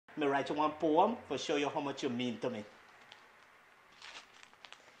me write you one poem for show you how much you mean to me.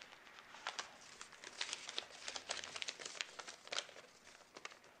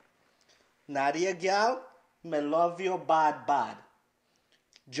 Nadia gal, me love you bad bad.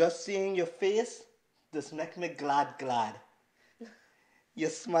 Just seeing your face, just make me glad glad. You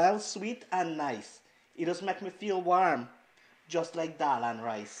smile sweet and nice. It just make me feel warm, just like dal and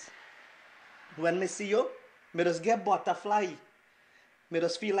rice. When me see you, me just get butterfly. Me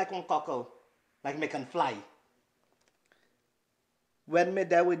just feel like one cockle, like me can fly. When me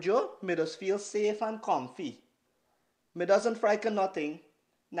there with you, me just feel safe and comfy. Me doesn't frighten nothing,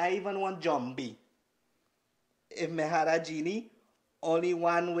 not even one zombie. If me had a genie, only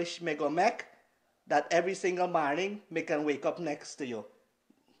one wish me go make, that every single morning me can wake up next to you.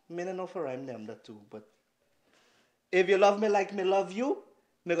 Me no know for rhyme them the two, but if you love me like me love you,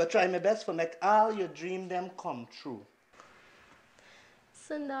 me go try my best for make all your dream them come true.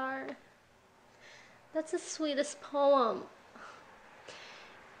 Sundar, that's the sweetest poem.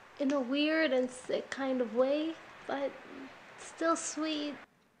 In a weird and sick kind of way, but still sweet.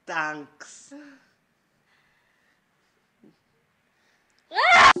 Thanks.